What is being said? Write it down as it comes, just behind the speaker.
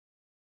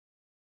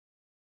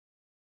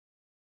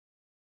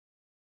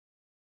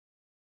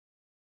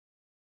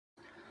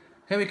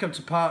Here we come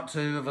to part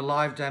 2 of a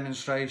live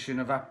demonstration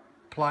of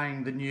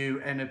applying the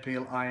new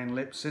EnerPeel iron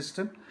lip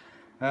system.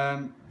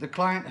 The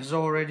client has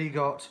already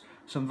got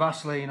some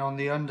Vaseline on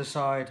the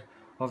underside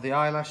of the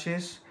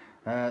eyelashes.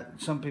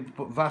 Some people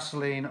put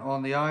Vaseline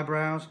on the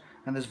eyebrows,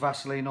 and there's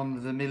Vaseline on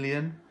the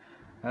vermilion.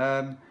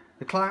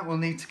 The client will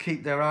need to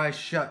keep their eyes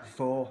shut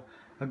for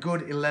a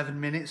good 11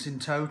 minutes in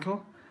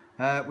total.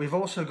 We've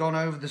also gone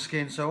over the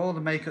skin, so all the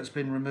makeup's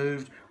been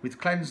removed. We've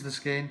cleansed the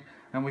skin,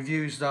 and we've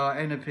used our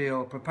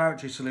EnerPeel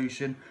preparatory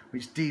solution,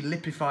 which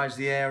delipifies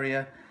the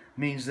area,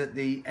 means that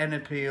the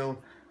EnerPeel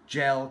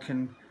gel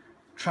can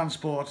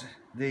transport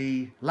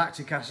the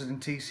lactic acid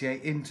and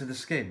TCA into the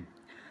skin.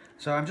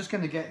 So I'm just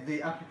going to get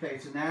the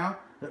applicator now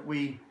that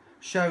we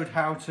showed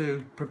how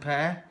to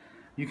prepare.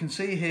 You can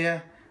see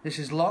here this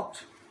is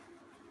locked.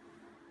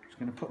 Just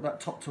going to put that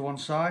top to one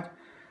side.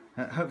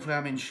 Hopefully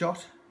I'm in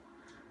shot.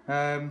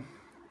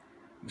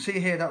 See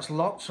here, that's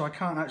locked, so I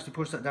can't actually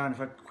push that down.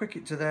 If I quick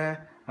it to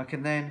there, I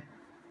can then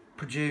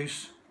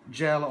produce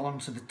gel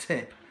onto the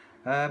tip.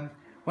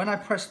 When I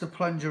press the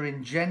plunger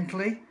in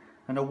gently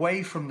and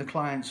away from the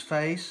client's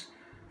face,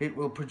 it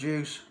will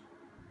produce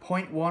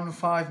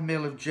 0.15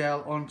 ml of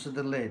gel onto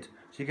the lid,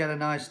 so you get a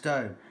nice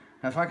dough.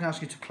 Now if I can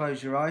ask you to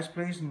close your eyes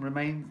please and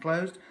remain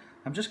closed.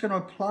 I'm just going to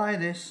apply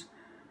this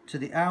to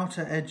the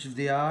outer edge of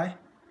the eye,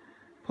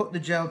 put the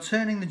gel,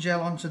 turning the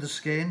gel onto the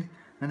skin,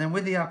 and then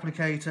with the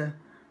applicator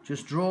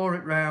just draw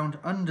it round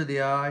under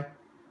the eye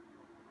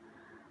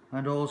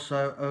and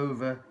also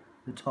over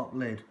the top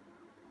lid.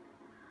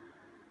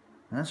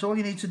 And that's all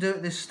you need to do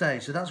at this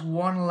stage. So that's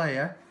one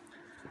layer.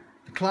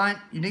 The client,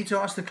 you need to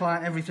ask the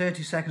client every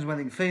 30 seconds when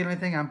they can feel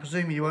anything. I'm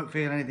presuming you won't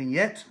feel anything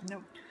yet.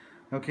 Nope.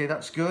 Okay,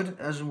 that's good.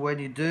 As and when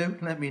you do,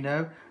 let me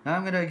know. Now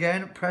I'm going to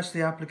again press the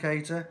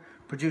applicator,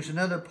 produce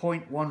another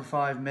 0.15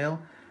 ml,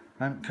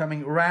 and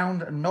coming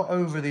round and not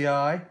over the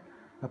eye,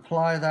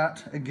 apply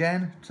that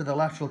again to the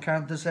lateral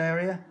canthus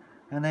area,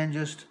 and then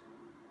just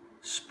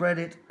spread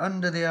it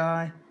under the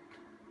eye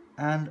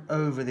and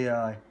over the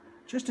eye.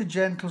 Just a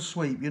gentle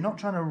sweep. You're not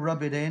trying to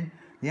rub it in.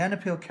 The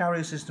EnerPeel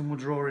carrier system will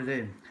draw it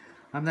in.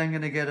 I'm then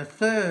going to get a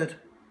third,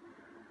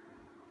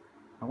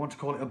 I want to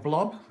call it a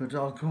blob, but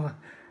I'll call it,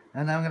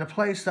 and I'm going to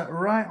place that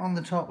right on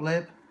the top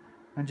lip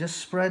and just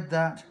spread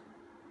that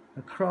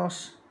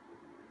across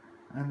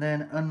and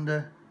then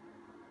under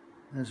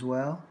as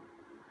well.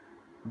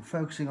 I'm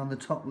focusing on the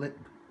top lip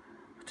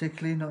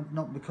particularly,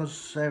 not because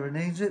Sarah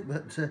needs it,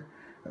 but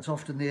that's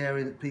often the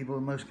area that people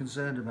are most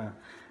concerned about.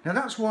 Now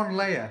that's one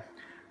layer.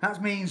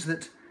 That means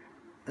that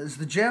as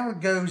the gel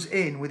goes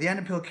in with the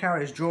EnerPeel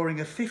carriers drawing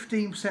a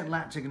 15%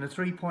 lactic and a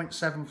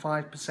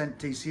 3.75%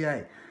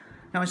 TCA.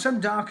 Now in some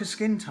darker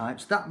skin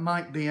types that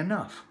might be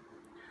enough,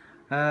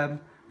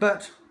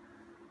 but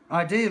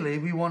ideally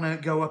we want to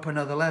go up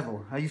another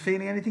level. Are you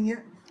feeling anything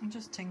yet? I'm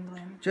just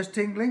tingling. Just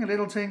tingling, a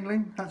little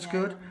tingling, that's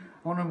good.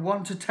 On a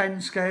 1 to 10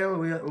 scale,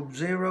 we are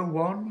 0,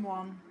 1?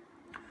 1.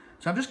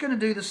 So I'm just going to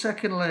do the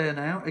second layer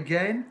now,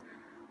 again,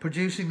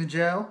 producing the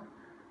gel,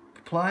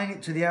 applying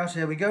it to the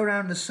outer ear. We go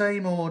around the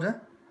same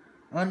order,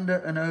 under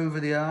and over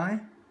the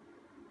eye,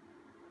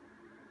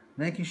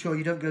 making sure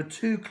you don't go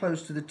too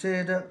close to the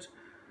tear duct.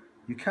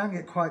 You can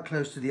get quite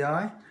close to the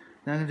eye.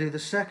 Now I'm going to do the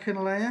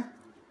second layer,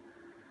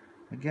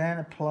 again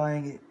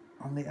applying it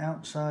on the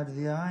outside of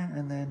the eye,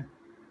 and then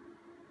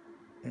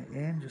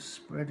again just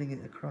spreading it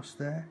across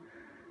there.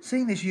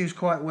 Seen this used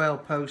quite well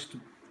post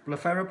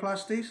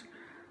blepharoplasties,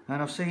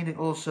 and I've seen it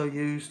also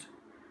used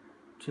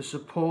to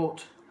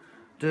support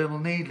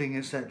dermal needling,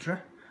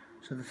 etc.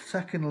 So the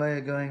second layer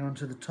going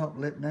onto the top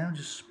lip now,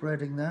 just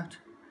spreading that.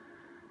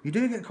 You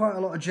do get quite a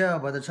lot of gel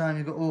by the time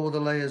you've got all the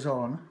layers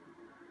on,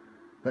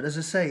 but as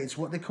I say, it's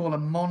what they call a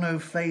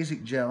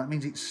monophasic gel. That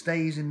means it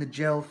stays in the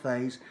gel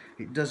phase,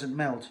 it doesn't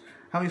melt.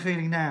 How are you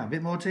feeling now? A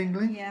bit more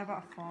tingling? Yeah,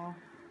 about a 4.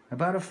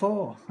 About a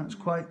 4, that's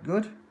quite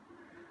good.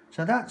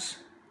 So that's,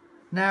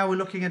 now we're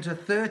looking at a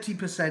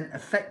 30%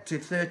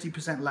 effective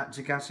 30%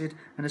 lactic acid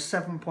and a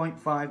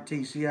 7.5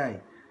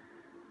 TCA.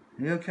 Are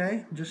you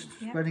okay? Just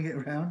spreading it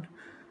around.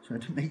 So I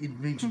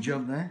didn't mean to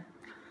jump there.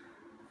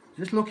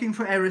 Just looking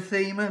for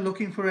erythema,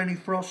 looking for any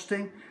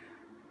frosting.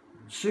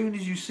 As soon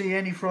as you see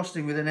any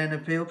frosting with an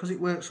EnerPeel, because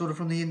it works sort of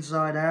from the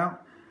inside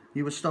out,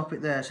 you will stop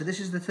it there. So this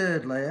is the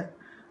third layer.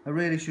 I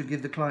really should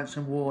give the client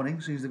some warning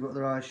as soon as they've got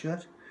their eyes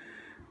shut.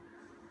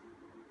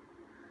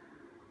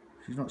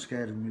 She's not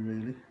scared of me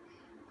really.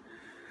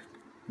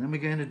 Then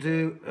we're going to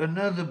do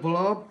another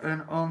blob,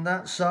 and on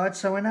that side.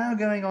 So we're now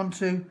going on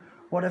to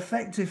what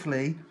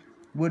effectively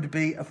would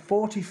be a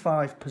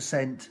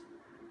 45%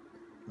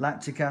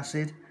 lactic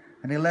acid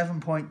and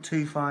 11.25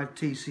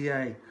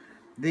 TCA.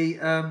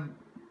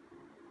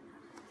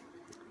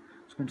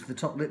 Let's go into the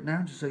top lip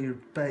now, just so you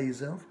obey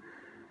yourself.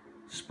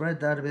 Spread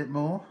that a bit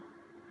more.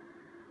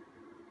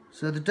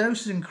 So the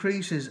dose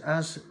increases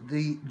as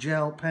the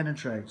gel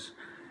penetrates.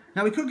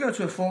 Now we could go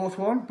to a fourth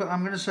one, but I'm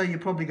going to say you're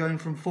probably going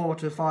from 4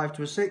 to 5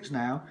 to a 6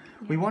 now.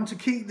 Yeah. We want to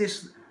keep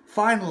this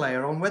final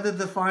layer on, whether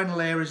the final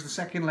layer is the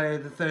second layer,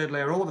 the third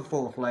layer or the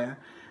fourth layer.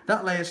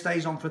 That layer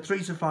stays on for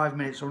 3 to 5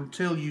 minutes or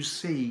until you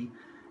see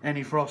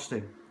any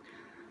frosting.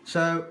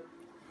 So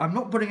I'm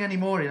not putting any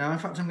more in now. In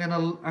fact, I'm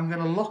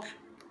gonna lock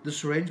the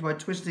syringe by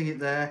twisting it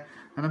there,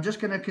 and I'm just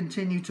going to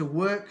continue to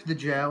work the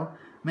gel,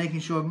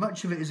 making sure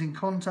much of it is in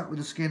contact with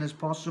the skin as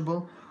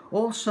possible.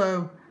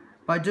 Also,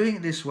 by doing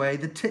it this way,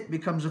 the tip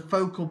becomes a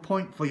focal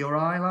point for your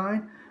eye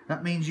line.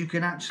 That means you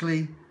can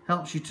actually,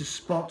 helps you to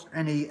spot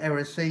any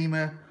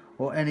erythema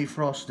or any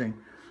frosting.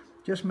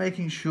 Just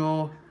making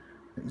sure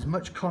that there's as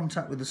much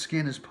contact with the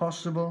skin as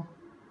possible.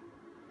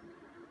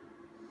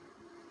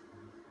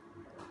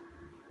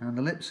 And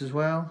the lips as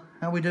well.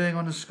 How are we doing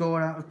on a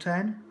score out of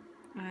 10?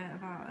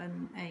 About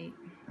an 8.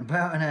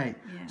 About an 8.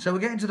 Yeah. So we're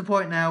getting to the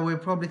point now we're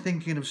probably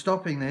thinking of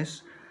stopping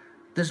this.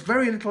 There's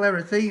very little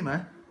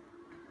erythema.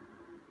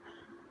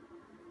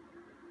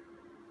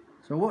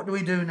 So what do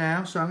we do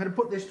now? So I'm going to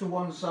put this to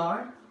one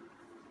side,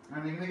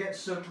 and I'm going to get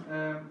some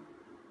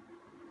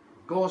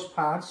gauze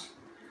pads.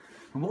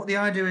 And what the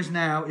idea is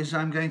now is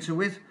I'm going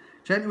to,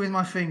 gently with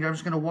my finger, I'm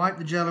just going to wipe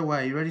the gel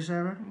away. You ready,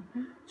 Sarah?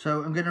 Mm-hmm.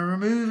 So I'm going to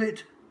remove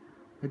it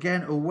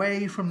again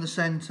away from the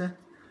centre.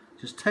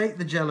 Just take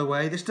the gel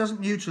away. This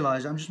doesn't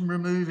neutralise it. I'm just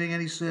removing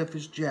any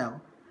surface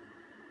gel.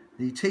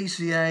 The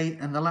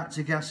TCA and the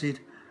lactic acid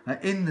are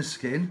in the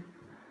skin.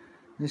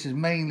 This is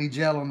mainly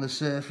gel on the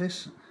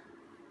surface.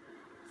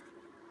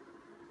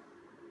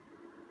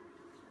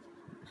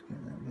 Let's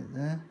get that bit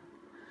there.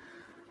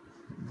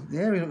 The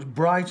area looks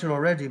brighter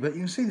already, but you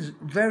can see there's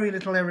very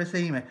little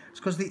erythema.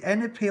 It's because the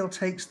EnerPeel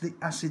takes the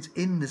acids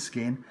in the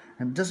skin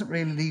and doesn't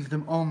really leave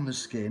them on the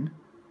skin.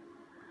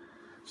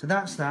 So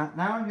that's that.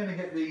 Now I'm going to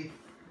get the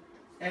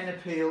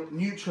EnerPeel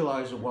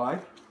neutralizer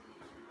wipe,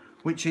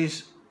 which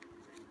is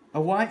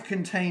a wipe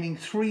containing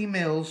 3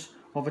 mils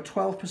of a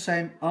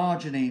 12%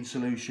 arginine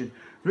solution.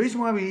 The reason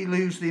why we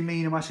lose the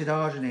amino acid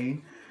arginine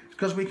is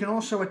because we can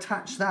also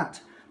attach that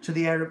to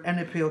the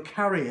EnerPeel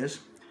carriers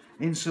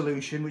in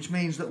solution, which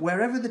means that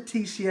wherever the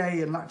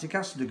TCA and lactic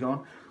acid are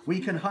gone, we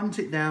can hunt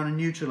it down and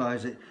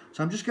neutralize it.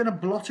 So I'm just going to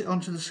blot it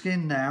onto the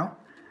skin now,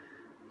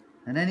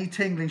 and any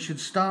tingling should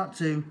start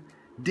to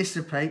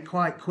dissipate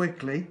quite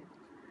quickly.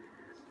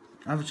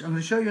 I'm going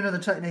to show you another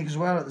technique as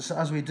well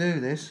as we do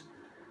this.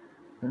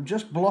 I'm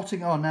just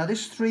blotting on. Now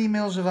this 3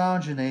 mils of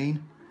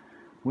arginine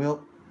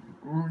will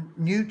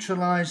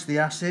neutralise the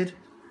acid.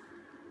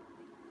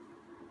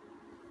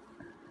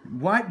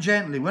 Wipe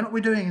gently. What we're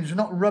doing is we're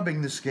not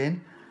rubbing the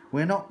skin.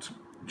 We're not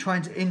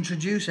trying to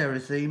introduce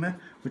erythema.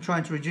 We're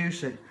trying to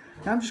reduce it.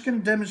 Now I'm just going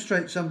to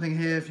demonstrate something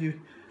here. If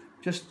you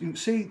can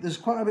see, there's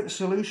quite a bit of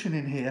solution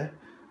in here.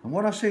 And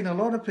what I've seen a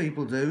lot of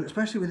people do,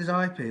 especially with his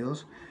eye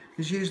peels,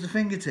 is use the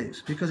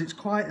fingertips, because it's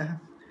quite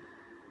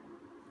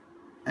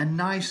a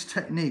nice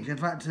technique. In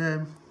fact,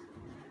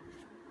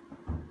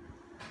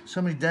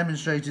 somebody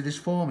demonstrated this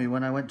for me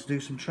when I went to do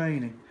some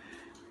training.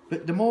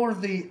 But the more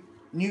of the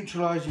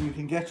neutralizer you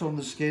can get on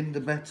the skin, the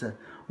better.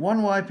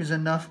 One wipe is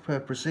enough per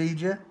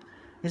procedure.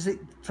 Is it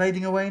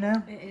fading away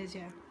now? It is,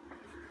 yeah.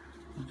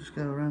 I'll just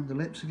go around the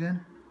lips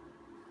again.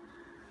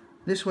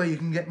 This way you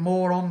can get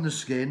more on the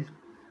skin,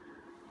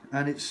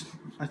 and it's,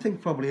 I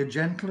think, probably a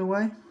gentler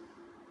way.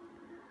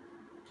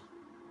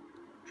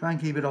 Try and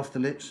keep it off the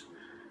lips.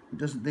 It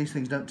doesn't. These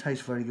things don't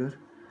taste very good.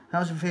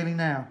 How's it feeling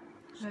now?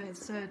 So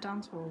it's down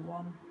to a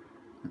 1.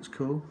 That's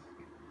cool.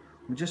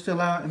 We'll just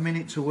allow it a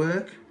minute to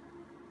work.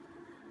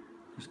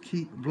 Just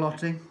keep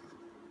blotting.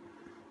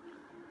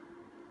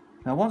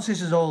 Now once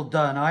this is all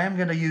done, I am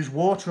going to use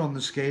water on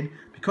the skin.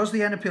 Because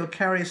the EnerPeel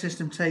carrier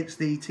system takes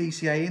the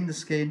TCA in the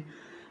skin,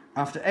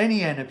 after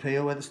any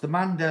EnerPeel, whether it's the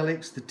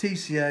Mandelics, the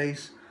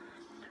TCAs,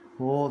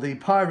 or the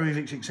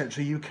Pyruvics,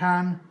 etc., you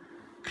can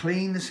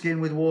clean the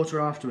skin with water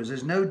afterwards.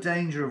 There's no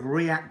danger of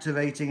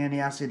reactivating any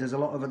acid, as a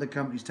lot of other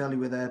companies tell you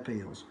with their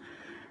peels.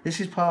 This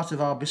is part of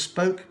our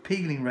bespoke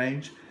peeling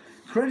range,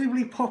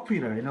 incredibly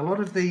popular in a lot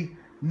of the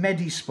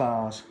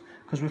medi-spas,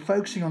 because we're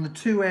focusing on the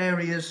 2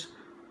 areas,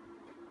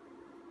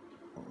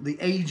 the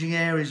aging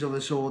areas of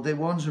the sword, the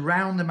ones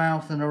around the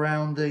mouth and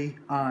around the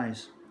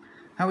eyes.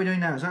 How are we doing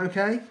now? Is that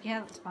okay? Yeah,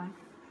 that's fine.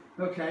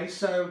 Okay,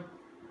 so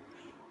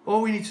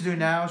all we need to do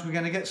now is we're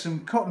going to get some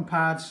cotton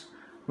pads.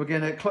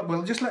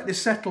 We'll just let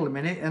this settle a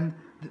minute, and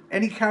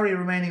any carrier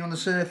remaining on the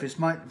surface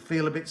might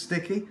feel a bit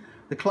sticky.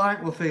 The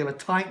client will feel a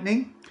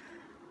tightening.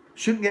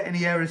 Shouldn't get any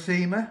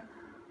erythema.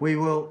 We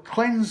will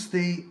cleanse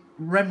the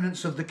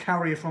remnants of the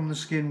carrier from the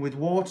skin with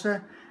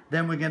water.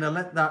 Then we're going to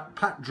let that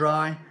pat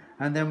dry,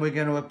 and then we're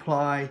going to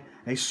apply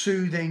a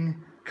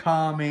soothing,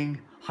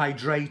 calming,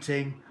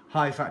 hydrating,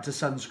 high factor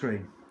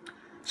sunscreen.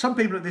 Some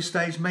people at this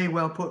stage may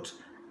well put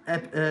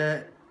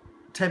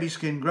Tebi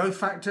Skin growth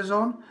factors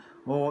on,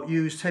 or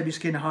use Tebi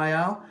Skin High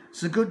Al.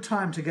 It's a good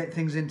time to get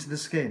things into the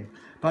skin.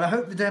 But I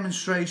hope the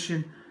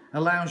demonstration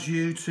allows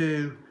you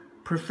to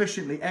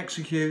proficiently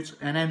execute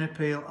an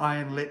EnerPeel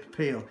Iron Lip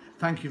Peel.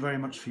 Thank you very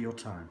much for your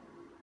time.